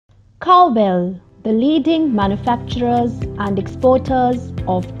Cowbell, the leading manufacturers and exporters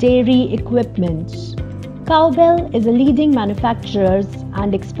of dairy equipment. Cowbell is a leading manufacturers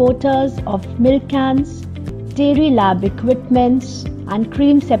and exporters of milk cans, dairy lab equipment and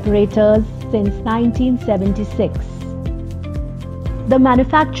cream separators since 1976. The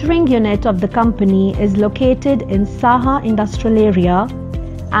manufacturing unit of the company is located in Saha Industrial Area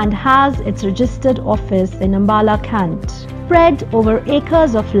and has its registered office in Ambala, Kant. Spread over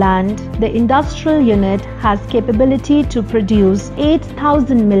acres of land, the industrial unit has capability to produce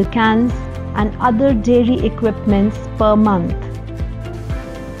 8,000 milk cans and other dairy equipments per month.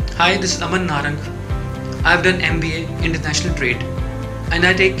 Hi, this is Narang. I have done MBA International Trade and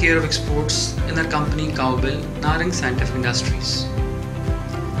I take care of exports in our company Cowbell, Narang Scientific Industries.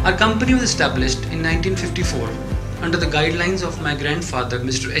 Our company was established in 1954 under the guidelines of my grandfather,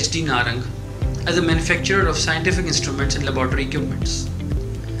 Mr. H.D. Narang, as a manufacturer of scientific instruments and laboratory equipments.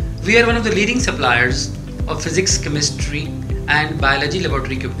 We are one of the leading suppliers of physics, chemistry and biology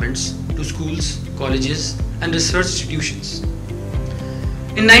laboratory equipments to schools, colleges and research institutions.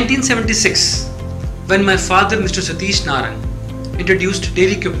 In 1976, when my father, Mr. Satish Narang, introduced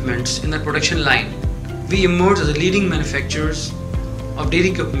dairy equipments in our production line, we emerged as the leading manufacturers of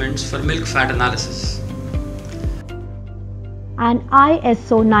dairy equipments for milk fat analysis. An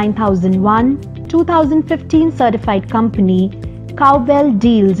ISO 9001-2015 certified company, Cowbell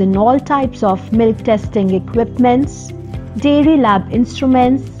deals in all types of milk testing equipments, dairy lab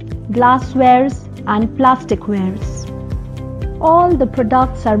instruments, glasswares and plasticwares. All the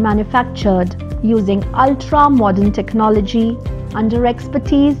products are manufactured using ultra-modern technology under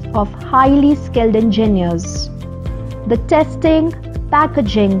expertise of highly skilled engineers. The testing,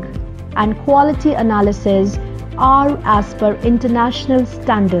 packaging and quality analysis are as per international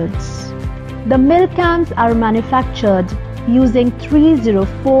standards. The milk cans are manufactured using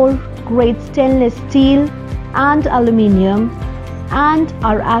 304 grade stainless steel and aluminium and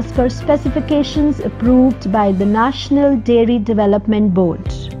are as per specifications approved by the National Dairy Development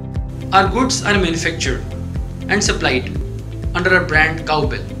Board. Our goods are manufactured and supplied under our brand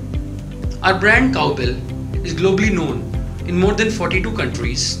Cowbell. Our brand Cowbell is globally known in more than 42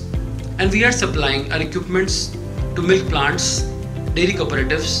 countries and we are supplying our equipments to milk plants, dairy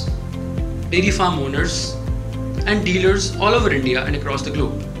cooperatives, dairy farm owners and dealers all over India and across the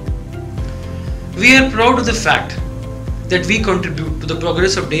globe. We are proud of the fact that we contribute to the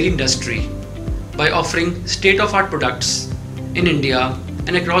progress of dairy industry by offering state-of-art products in India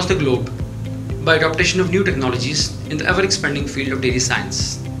and across the globe by adoption of new technologies in the ever-expanding field of dairy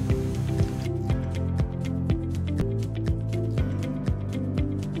science.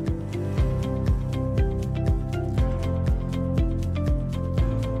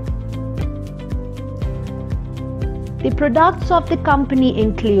 The products of the company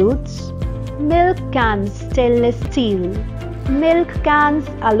includes milk cans stainless steel, milk cans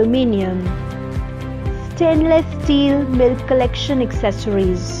aluminium, stainless steel milk collection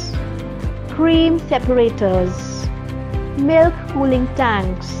accessories, cream separators, milk cooling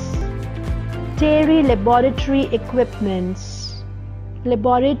tanks, dairy laboratory equipments,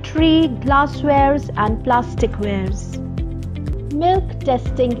 laboratory glasswares and plasticwares, milk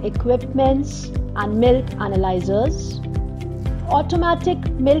testing equipments and milk analyzers, automatic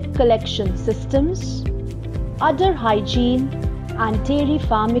milk collection systems, other hygiene and dairy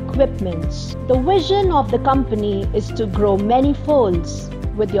farm equipments. The vision of the company is to grow many folds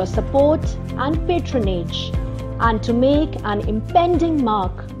with your support and patronage and to make an impending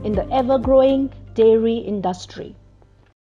mark in the ever-growing dairy industry.